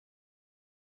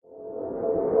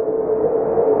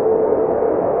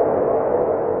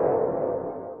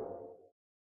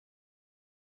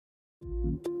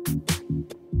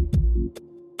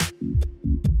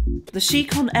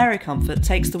Scicon AeroComfort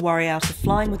takes the worry out of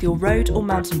flying with your road or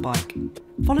mountain bike.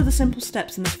 Follow the simple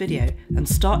steps in this video and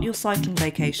start your cycling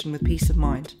vacation with peace of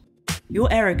mind. Your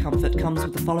AeroComfort comes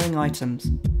with the following items: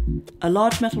 a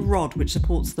large metal rod which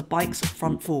supports the bike's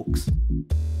front forks,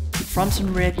 front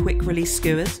and rear quick release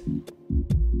skewers,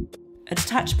 a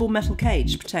detachable metal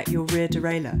cage to protect your rear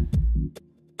derailleur,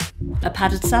 a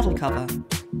padded saddle cover,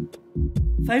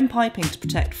 foam piping to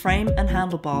protect frame and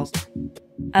handlebars,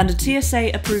 and a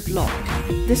TSA approved lock.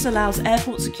 This allows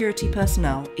airport security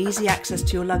personnel easy access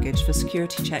to your luggage for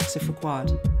security checks if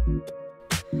required.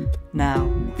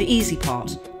 Now, the easy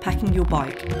part, packing your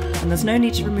bike, and there's no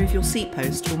need to remove your seat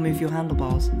post or move your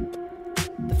handlebars.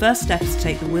 The first step is to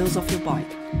take the wheels off your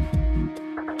bike.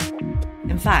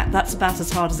 In fact, that's about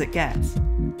as hard as it gets.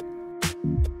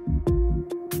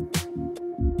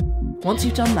 Once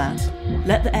you've done that,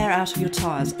 let the air out of your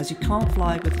tyres as you can't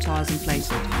fly with the tyres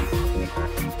inflated.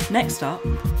 Next up,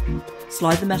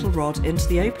 slide the metal rod into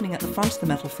the opening at the front of the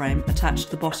metal frame attached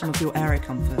to the bottom of your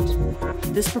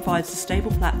AeroComfort. This provides a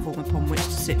stable platform upon which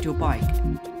to sit your bike.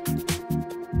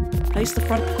 Place the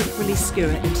front quick release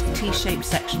skewer into the T-shaped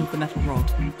section of the metal rod.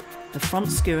 The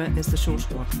front skewer is the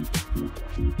shorter one.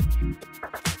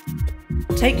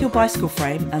 Take your bicycle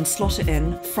frame and slot it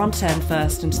in, front end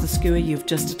first, into the skewer you've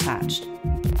just attached.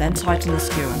 Then tighten the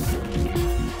skewer.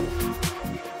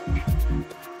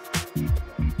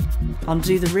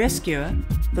 Undo the rear skewer,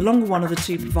 the longer one of the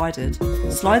two provided,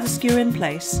 slide the skewer in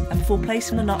place, and before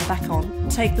placing the nut back on,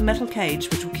 take the metal cage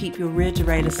which will keep your rear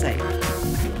derailleur safe.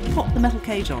 Pop the metal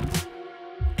cage on.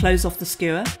 Close off the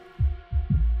skewer.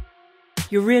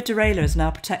 Your rear derailleur is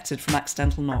now protected from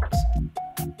accidental knocks.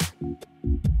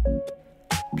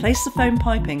 Place the foam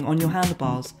piping on your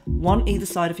handlebars, one either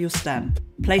side of your stem.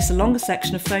 Place a longer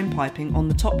section of foam piping on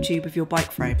the top tube of your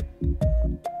bike frame.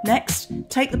 Next,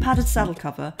 take the padded saddle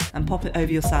cover and pop it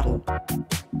over your saddle.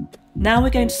 Now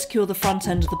we're going to secure the front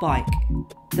end of the bike.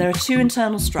 There are two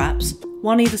internal straps,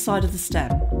 one either side of the stem.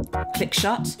 Click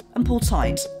shut and pull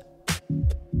tight.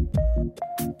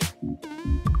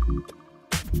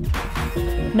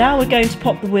 Now we're going to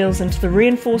pop the wheels into the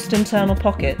reinforced internal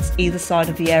pockets either side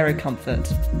of the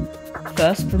AeroComfort.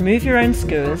 First, remove your own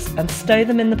skewers and stow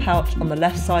them in the pouch on the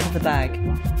left side of the bag.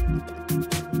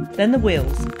 Then the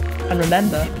wheels, and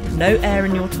remember, no air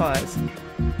in your tyres.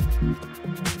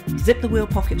 Zip the wheel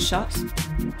pocket shut,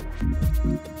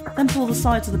 then pull the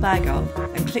sides of the bag up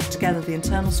and click together the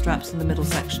internal straps in the middle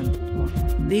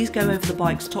section. These go over the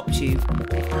bike's top tube.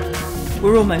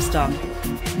 We're almost done.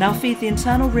 Now feed the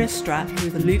internal rear strap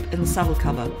through the loop in the saddle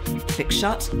cover. Click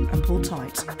shut and pull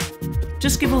tight.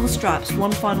 Just give all the straps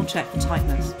one final check for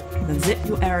tightness, then zip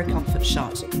your AeroComfort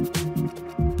shut.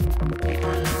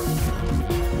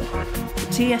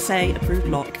 The TSA approved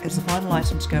lock is the final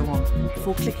item to go on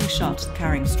before clicking shut the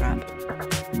carrying strap.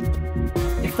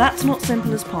 If that's not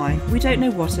simple as pie, we don't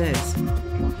know what is.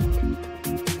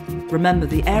 Remember,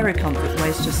 the AeroComfort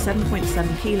weighs just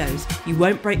 7.7 kilos. You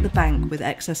won't break the bank with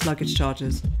excess luggage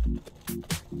charges.